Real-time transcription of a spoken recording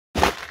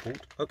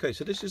fault. Okay,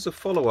 so this is a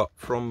follow-up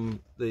from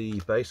the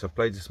base. I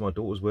played this at my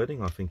daughter's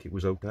wedding. I think it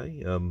was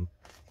okay.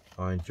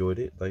 I enjoyed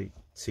it. They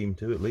seem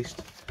to, at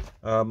least.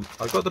 I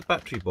got the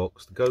battery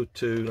box to go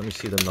to, let me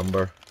see the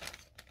number,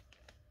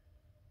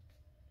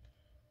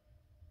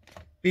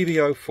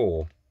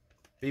 BB04,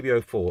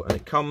 and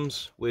it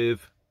comes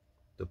with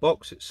the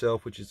box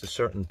itself, which is a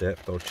certain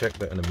depth. I'll check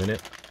that in a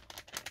minute,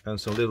 and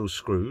some little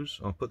screws.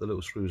 I'll put the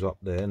little screws up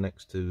there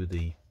next to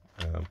the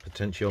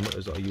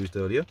potentiometers that I used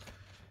earlier.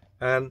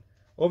 And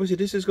obviously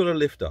this is going to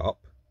lift up.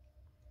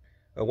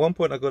 At one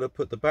point I've got to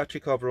put the battery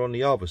cover on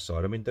the other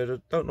side. I mean, they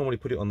don't normally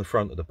put it on the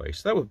front of the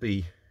base. That would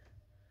be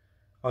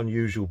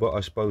unusual, but I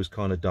suppose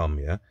kind of dumb,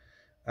 yeah.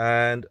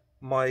 And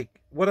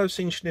what I've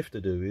seen Sniffer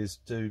do is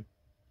to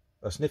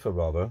Sniffer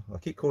rather. I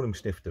keep calling him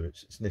Sniffer.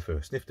 It's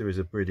Sniffer. Sniffer is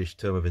a British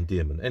term of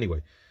endearment.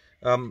 Anyway,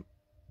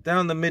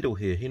 down the middle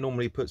here, he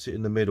normally puts it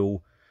in the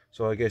middle.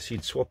 So I guess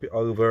he'd swap it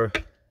over.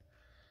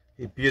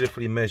 He'd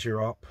beautifully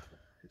measure up,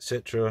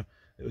 etc.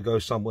 It would go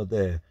somewhere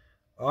there.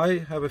 I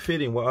have a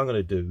feeling what I'm going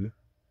to do.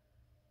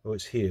 Oh,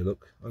 it's here.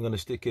 Look, I'm going to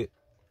stick it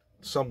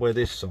somewhere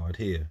this side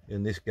here,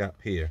 in this gap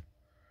here,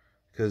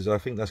 because I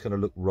think that's going to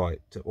look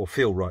right or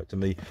feel right to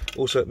me.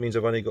 Also, it means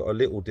I've only got a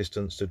little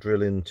distance to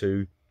drill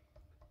into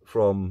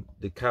from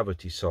the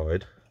cavity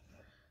side.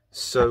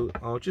 So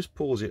I'll just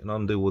pause it and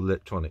undo all the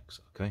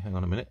electronics. Okay, hang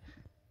on a minute.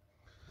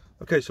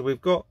 Okay, so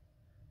we've got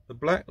the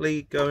black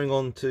lead going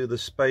onto the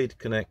spade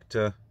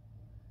connector.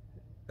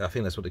 I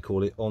think that's what they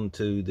call it,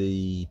 onto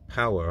the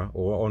power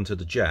or onto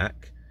the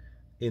jack,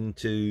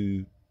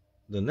 into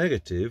the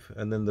negative,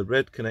 and then the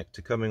red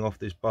connector coming off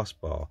this bus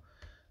bar.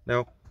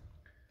 Now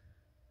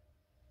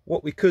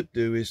what we could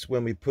do is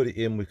when we put it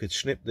in, we could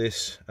snip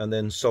this and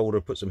then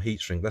solder, put some heat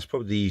shrink. That's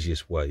probably the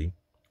easiest way.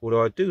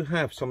 Although I do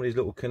have some of these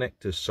little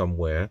connectors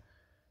somewhere,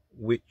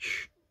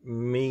 which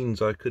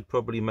means I could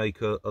probably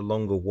make a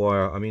longer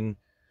wire. I mean,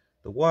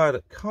 the wire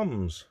that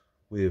comes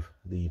with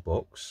the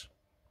box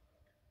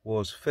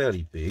was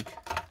fairly big.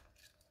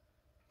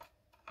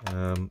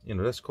 You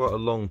know, that's quite a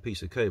long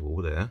piece of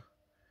cable there.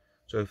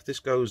 So if this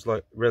goes,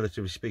 like,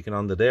 relatively speaking,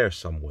 under there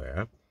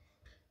somewhere,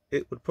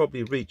 it would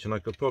probably reach, and I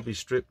could probably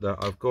strip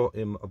that. I've got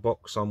in a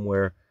box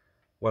somewhere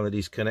one of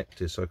these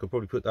connectors, so I could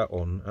probably put that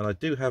on. And I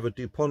do have a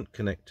DuPont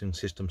connecting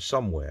system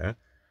somewhere,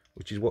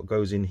 which is what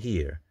goes in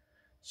here.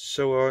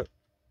 So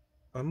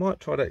I might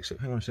try that.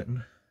 Hang on a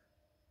second.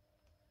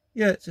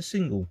 Yeah, it's a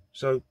single.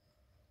 So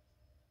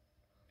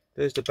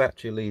there's the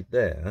battery lead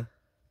there.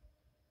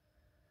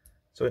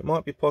 So it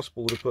might be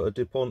possible to put a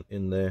DuPont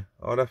in there.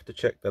 I'll have to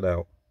check that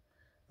out.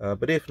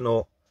 But if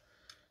not,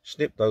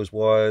 snip those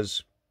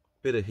wires,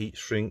 bit of heat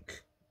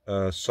shrink,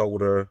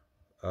 solder,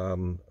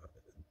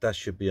 that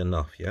should be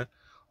enough, yeah?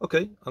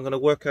 Okay, I'm going to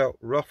work out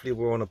roughly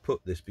where I want to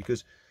put this,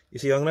 because you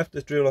see, I'm going to have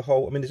to drill a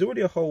hole. I mean, there's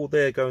already a hole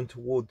there going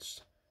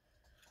towards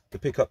the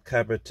pickup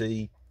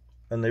cavity,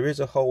 and there is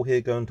a hole here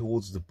going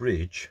towards the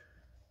bridge.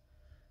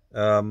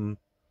 So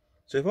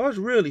if I was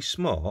really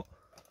smart,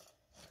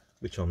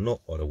 which I'm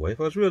not, by the way,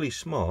 if I was really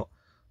smart,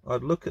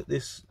 I'd look at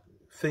this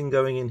thing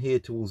going in here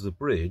towards the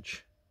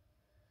bridge,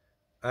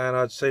 and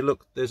I'd say,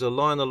 look, there's a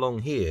line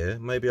along here.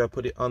 Maybe I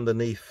put it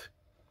underneath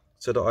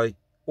so that I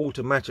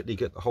automatically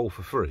get the hole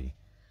for free.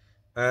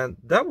 And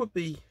that'd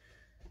be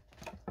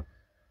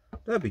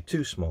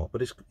too smart,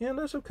 but it's, yeah,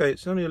 that's okay.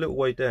 It's only a little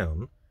way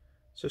down.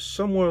 So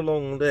somewhere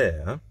along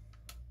there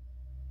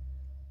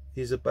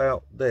is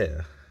about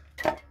there.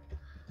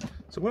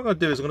 So what I'm going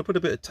to do is I'm going to put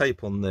a bit of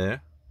tape on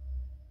there,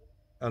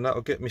 and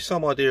that'll get me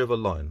some idea of a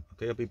line.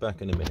 Okay, I'll be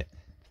back in a minute.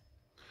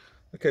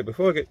 Okay,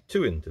 before I get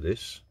too into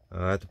this,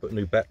 I had to put a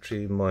new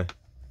battery in my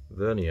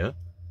vernier,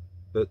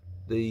 but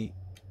the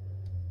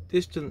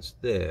distance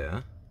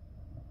there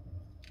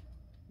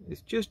is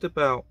just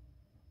about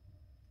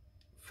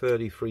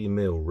 33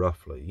 mil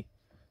roughly.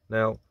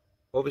 Now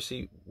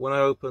obviously when I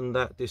open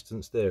that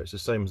distance there, it's the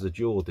same as the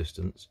jaw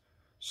distance,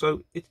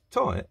 so it's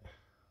tight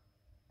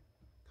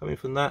coming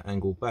from that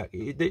angle back.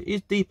 It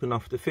is deep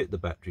enough to fit the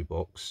battery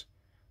box,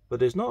 but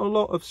there's not a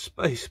lot of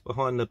space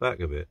behind the back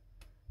of it,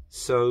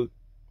 so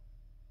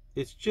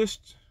it's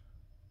just,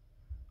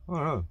 I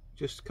don't know,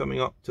 just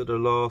coming up to the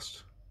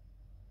last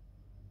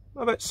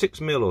about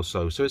 6 mil or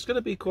so. So it's going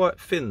to be quite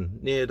thin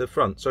near the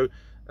front. So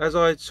as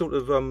I sort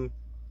of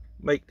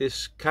make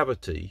this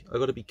cavity, I've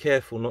got to be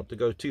careful not to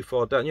go too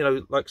far down. You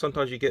know, like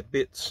sometimes you get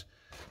bits,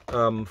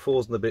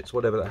 fours and the bits,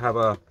 whatever, that have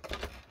a,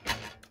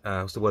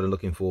 what's the word I'm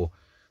looking for?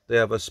 They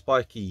have a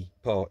spiky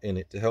part in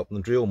it to help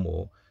them drill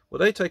more. Well,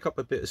 they take up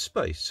a bit of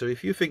space. So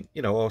if you think,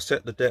 you know, I'll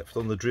set the depth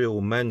on the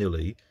drill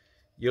manually,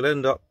 you'll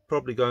end up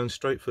probably going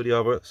straight for the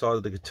other side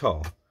of the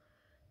guitar,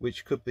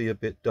 which could be a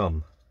bit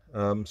dumb.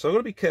 So I've got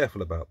to be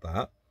careful about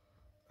that.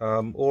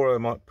 Or I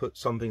might put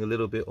something a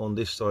little bit on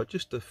this side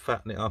just to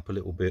fatten it up a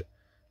little bit.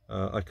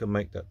 I can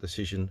make that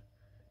decision,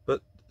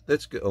 but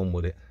let's get on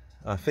with it.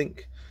 I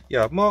think,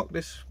 yeah, I've marked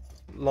this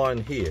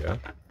line here.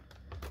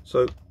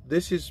 So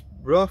this is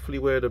roughly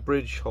where the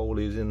bridge hole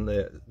is in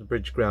there, the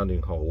bridge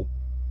grounding hole.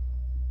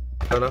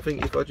 And I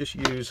think if I just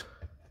use,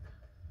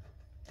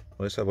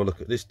 let's have a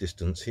look at this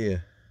distance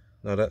here.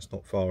 No, that's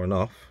not far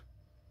enough.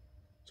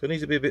 So it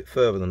needs to be a bit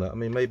further than that. I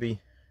mean, maybe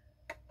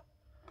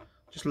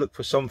just look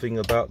for something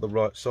about the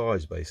right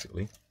size,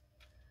 basically.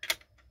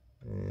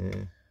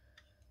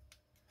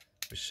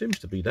 Which seems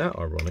to be that,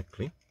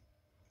 ironically.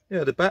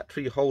 Yeah, the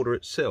battery holder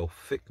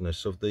itself,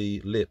 thickness of the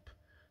lip,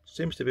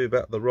 seems to be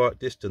about the right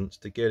distance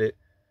to get it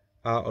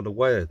out of the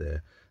way of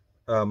there.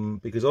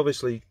 Because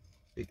obviously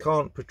it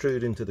can't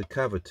protrude into the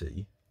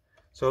cavity.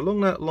 So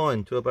along that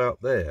line to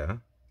about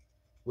there,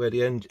 where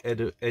the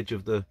edge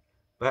of the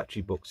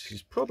battery box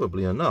is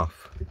probably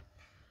enough,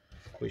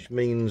 which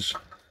means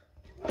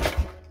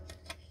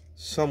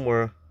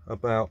somewhere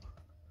about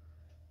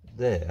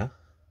there.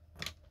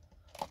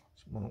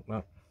 Let's mark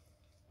that.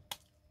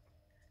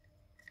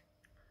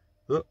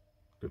 Oh,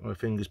 get my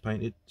fingers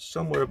painted.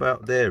 Somewhere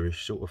about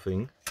there-ish sort of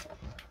thing.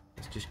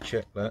 Let's just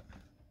check that.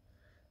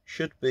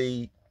 Should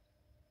be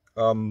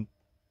out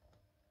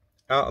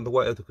of the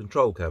way of the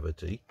control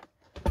cavity.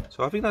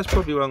 So I think that's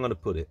probably where I'm going to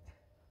put it.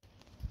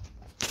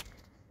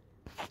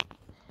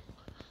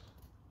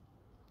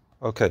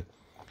 Okay,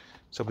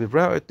 so we've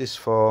routed this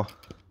far.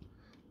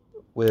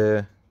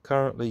 We're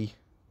currently,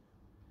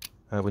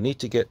 we need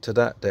to get to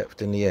that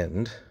depth in the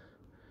end.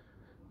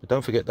 But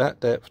don't forget that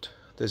depth,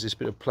 there's this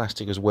bit of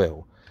plastic as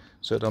well.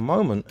 So at the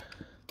moment,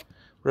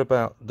 we're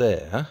about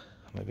there.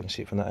 Maybe I can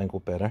see it from that angle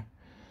better.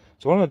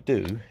 So what I'm going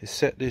to do is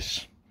set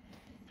this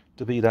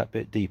to be that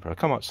bit deeper. I'll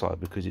come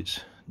outside because it's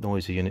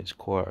noisy and it's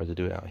quieter to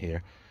do it out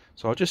here.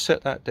 So I'll just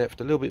set that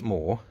depth a little bit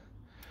more,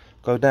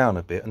 go down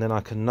a bit, and then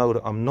I can know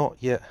that I'm not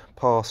yet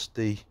past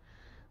the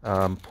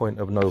point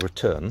of no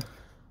return.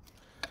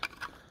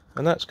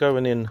 And that's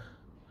going in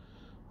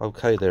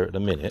okay there at the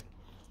minute.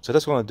 So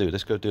that's what I do.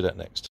 Let's go do that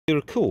next. You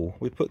recall,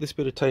 we put this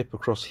bit of tape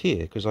across here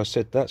because I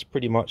said that's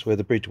pretty much where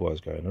the bridge wire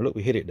is going. And look,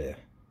 we hit it there.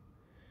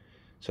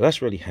 So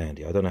that's really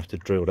handy. I don't have to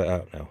drill that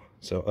out now.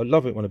 So I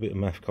love it when a bit of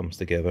math comes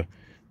together.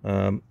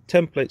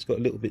 Template's got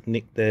a little bit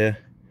nicked there.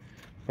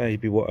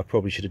 Maybe what I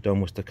probably should have done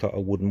was to cut a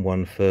wooden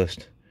one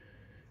first.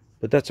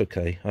 But that's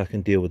okay. I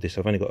can deal with this.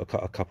 I've only got to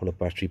cut a couple of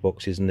battery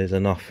boxes and there's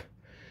enough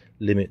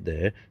limit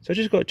there. So I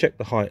just got to check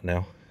the height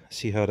now.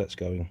 See how that's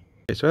going.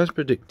 Okay, so as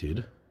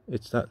predicted,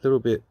 it's that little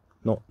bit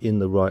not in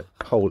the right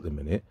hole at the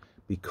minute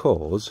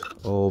because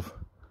of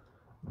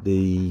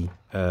the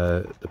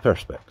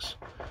perspex.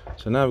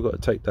 So now we've got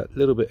to take that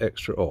little bit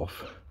extra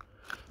off,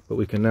 but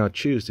we can now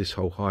choose this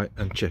whole height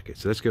and check it.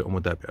 So let's get on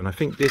with that bit. And I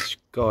think this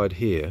guide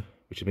here,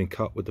 which has been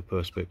cut with the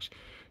perspex,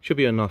 should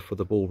be enough for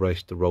the ball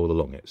race to roll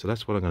along it. So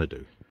that's what I'm going to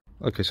do.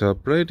 Okay, so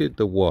I've braided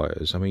the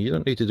wires. I mean, you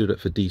don't need to do that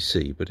for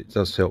DC, but it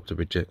does help to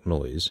reject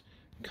noise.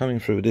 Coming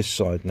through this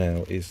side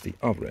now is the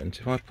other end.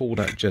 If I pull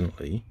that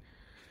gently,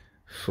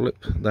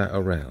 flip that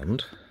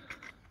around,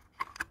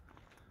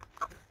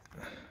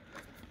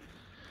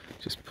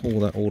 just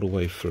pull that all the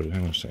way through.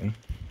 Hang on a second.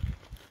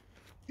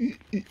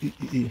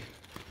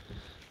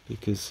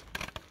 Because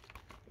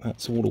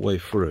that's all the way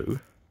through.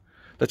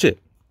 That's it.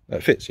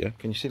 That fits, yeah?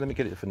 Can you see? Let me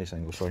get it from this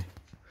angle, sorry.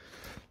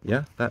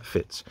 Yeah, that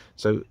fits.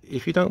 So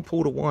if you don't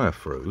pull the wire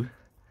through,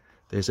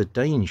 there's a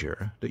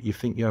danger that you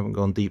think you haven't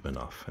gone deep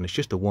enough and it's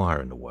just a wire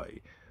in the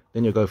way.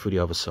 Then you'll go through the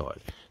other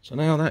side. So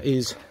now that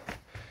is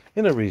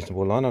in a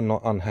reasonable line. I'm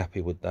not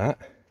unhappy with that.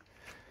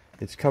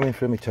 It's coming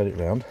through. Let me turn it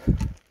around.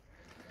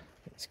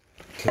 It's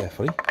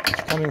carefully.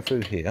 It's coming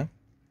through here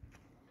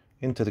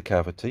into the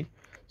cavity.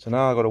 So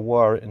now I've got to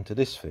wire it into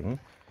this thing,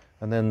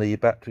 and then the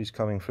battery's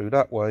coming through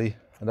that way,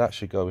 and that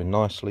should go in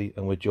nicely,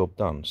 and we're job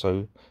done.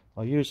 So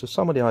I used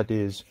some of the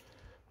ideas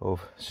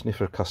of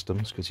Sniffer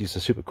Customs because he's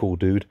a super cool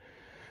dude.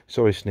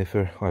 Sorry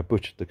Sniffer, I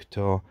butchered the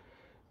guitar.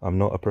 I'm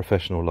not a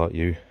professional like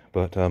you,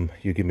 but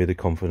you give me the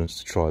confidence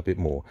to try a bit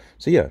more.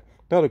 So yeah,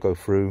 that'll go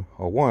through.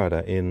 I'll wire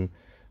that in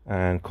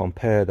and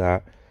compare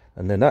that,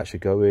 and then that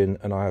should go in,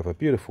 and I have a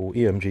beautiful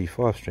EMG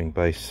 5-string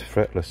bass,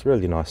 fretless,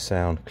 really nice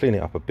sound. Clean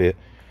it up a bit,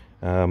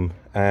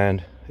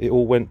 and it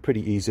all went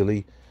pretty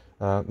easily.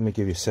 Let me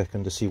give you a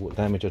second to see what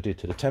damage I did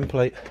to the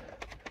template.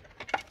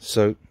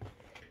 So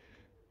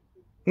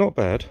not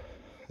bad.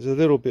 There's a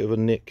little bit of a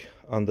nick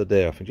under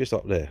there, I think just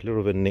up there, a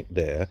little bit of a nick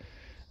there.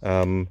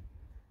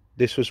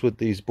 This was with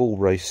these ball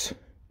race,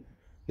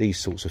 these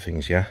sorts of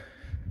things, yeah.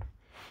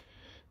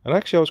 And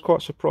actually I was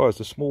quite surprised,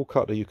 the small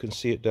cutter, you can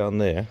see it down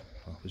there.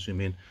 I'll zoom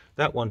in.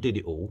 That one did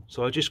it all.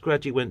 So I just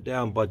gradually went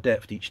down by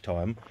depth each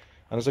time.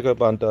 And as I go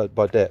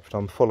by depth,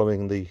 I'm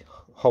following the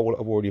hole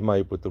I've already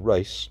made with the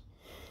race,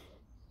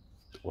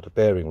 or the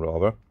bearing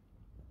rather.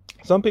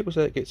 Some people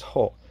say it gets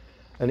hot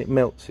and it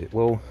melts it.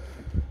 Well,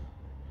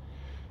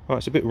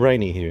 it's a bit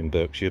rainy here in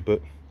Berkshire,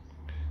 but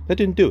they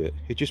didn't do it.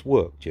 It just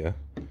worked, yeah.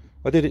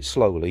 I did it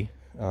slowly,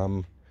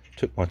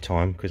 took my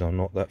time because I'm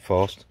not that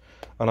fast,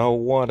 and I'll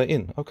wire that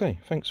in. Okay,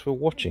 thanks for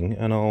watching,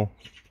 and I'll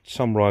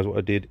summarise what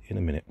I did in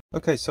a minute.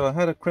 Okay, so I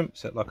had a crimp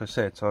set, like I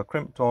said. So I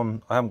crimped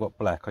on, I haven't got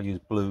black, I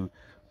used blue.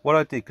 What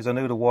I did, because I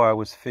knew the wire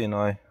was thin,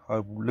 I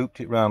looped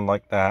it round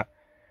like that,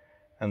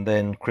 and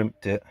then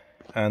crimped it,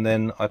 and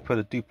then I put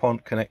a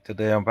DuPont connector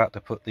there. I'm about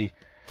to put the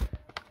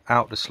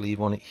outer sleeve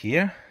on it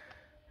here,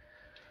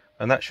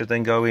 and that should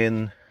then go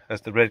in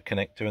as the red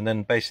connector, and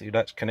then basically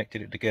that's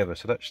connected it together.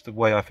 So that's the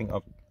way I think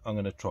I'm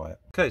going to try it.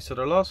 Okay, so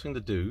the last thing to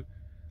do,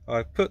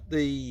 I put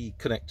the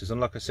connectors, and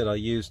like I said, I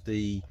used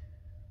the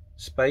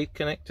spade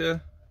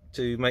connector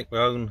to make my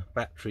own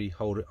battery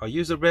holder. I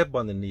used the red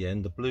one in the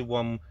end. The blue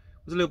one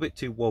was a little bit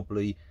too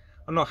wobbly.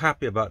 I'm not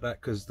happy about that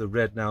because the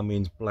red now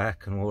means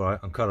black, and all right,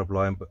 I'm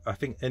colorblind, but I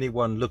think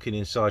anyone looking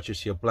inside should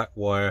see a black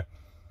wire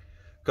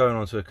going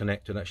onto a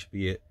connector, and that should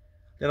be it.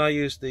 Then I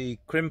used the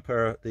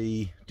crimper,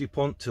 the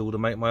DuPont tool, to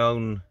make my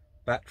own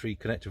battery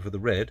connector for the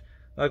red.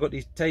 I got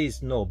these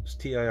TAIS knobs,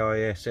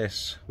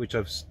 T-A-I-S-S, which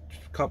I've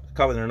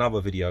covered in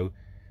another video,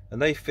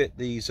 and they fit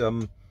these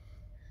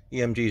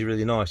EMGs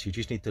really nice. You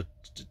just need to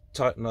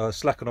tighten,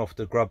 slacken off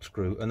the grub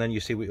screw, and then you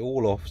see it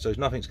all off, so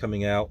nothing's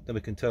coming out. Then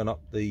we can turn up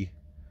the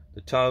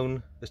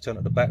tone. Let's turn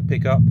up the back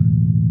pickup.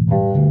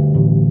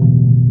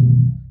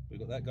 We've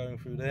got that going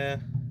through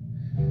there,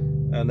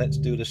 and let's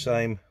do the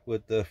same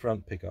with the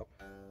front pickup.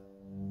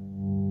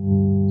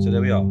 So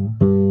there we are.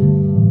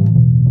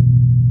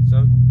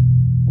 So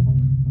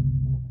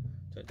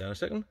take it down a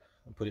second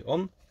and put it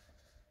on.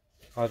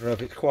 I don't know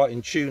if it's quite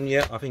in tune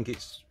yet. I think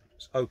it's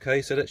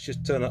okay, so let's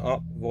just turn it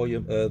up,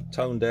 volume,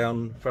 tone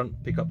down,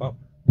 front pickup up.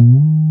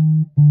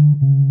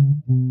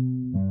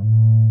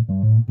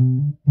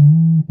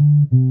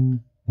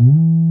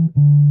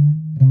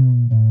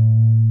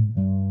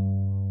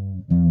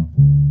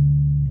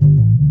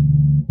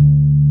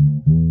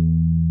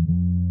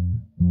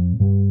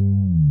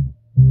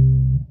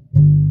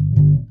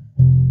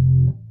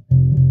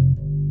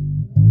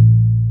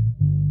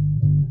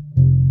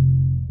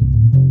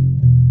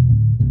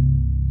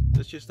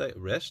 Let's just stay at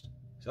rest.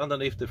 It's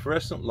underneath the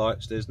fluorescent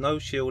lights, there's no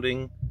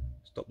shielding,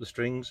 stop the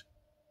strings,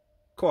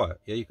 quiet.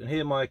 Yeah, you can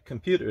hear my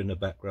computer in the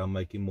background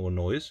making more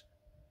noise.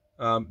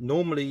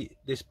 Normally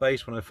this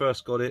bass, when I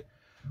first got it,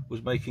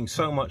 was making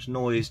so much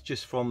noise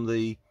just from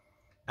the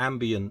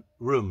ambient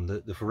room,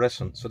 the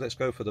fluorescent. So let's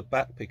go for the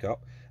back pickup,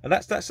 and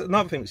that's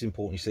another thing that's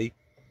important. You see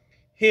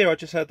here I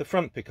just had the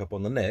front pickup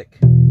on the neck,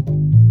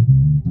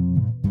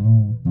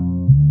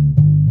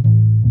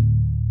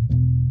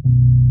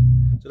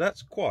 so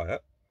that's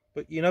quiet.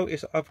 But you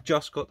notice I've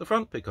just got the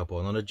front pickup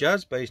on. On a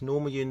jazz bass,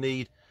 normally you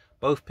need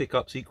both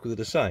pickups equally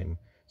the same.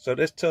 So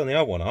let's turn the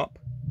other one up.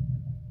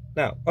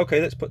 Now, okay,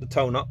 let's put the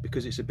tone up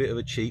because it's a bit of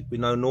a cheat. We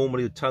know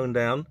normally the tone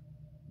down.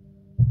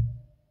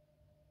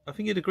 I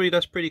think you'd agree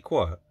that's pretty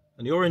quiet.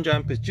 And the orange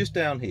amp is just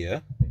down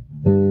here.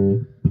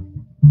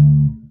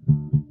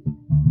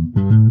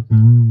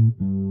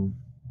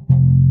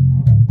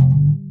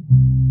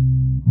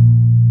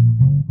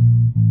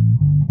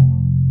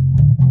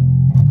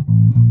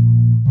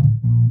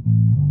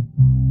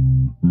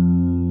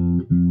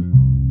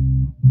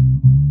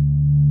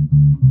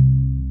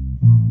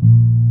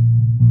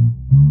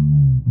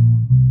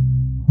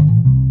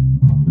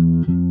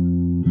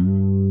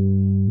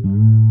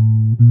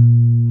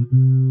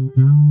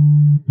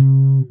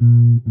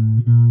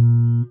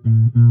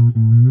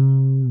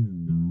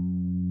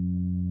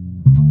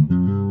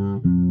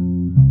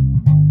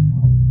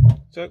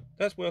 So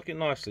that's working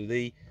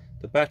nicely.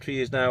 The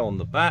battery is now on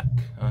the back.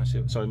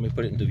 Sorry, let me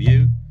put it into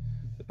view.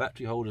 The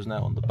battery holder is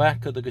now on the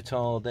back of the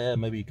guitar there.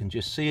 Maybe you can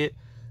just see it.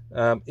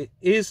 It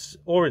is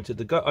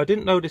oriented. I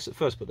didn't know this at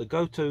first, but the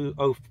Gotoh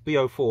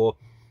BB04,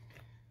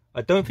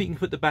 I don't think you can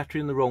put the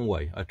battery in the wrong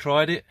way. I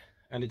tried it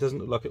and it doesn't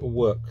look like it will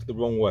work the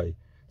wrong way.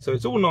 So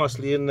it's all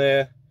nicely in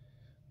there.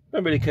 I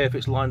don't really care if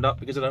it's lined up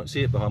because I don't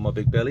see it behind my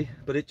big belly,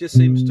 but it just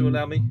seems to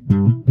allow me.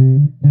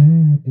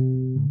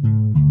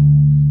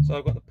 So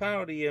I've got the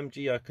power of the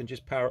EMG. I can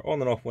just power it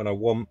on and off when I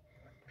want.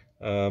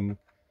 The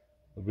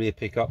rear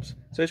pickups,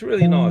 so it's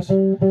really nice. So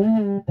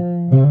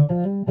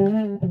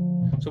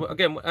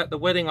again, at the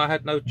wedding I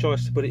had no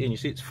choice to put it in. You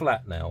see it's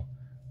flat now.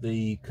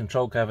 The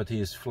control cavity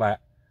is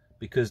flat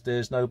because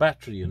there's no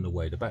battery in the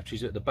way. The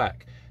battery's at the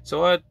back.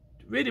 So I'd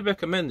really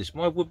recommend this.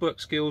 My woodwork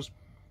skills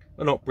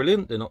are not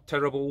brilliant, they're not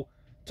terrible.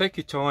 Take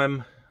your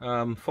time,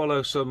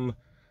 follow some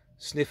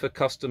Sniffer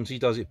Customs. He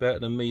does it better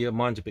than me.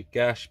 Mine's a bit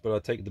gash, but I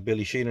take the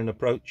Billy Sheehan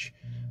approach.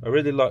 I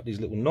really like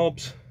these little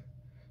knobs.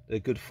 They're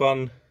good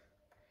fun.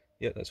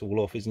 Yeah, that's all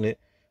off, isn't it?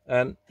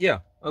 And yeah,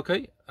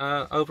 okay,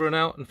 over and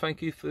out, and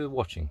thank you for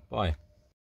watching. Bye.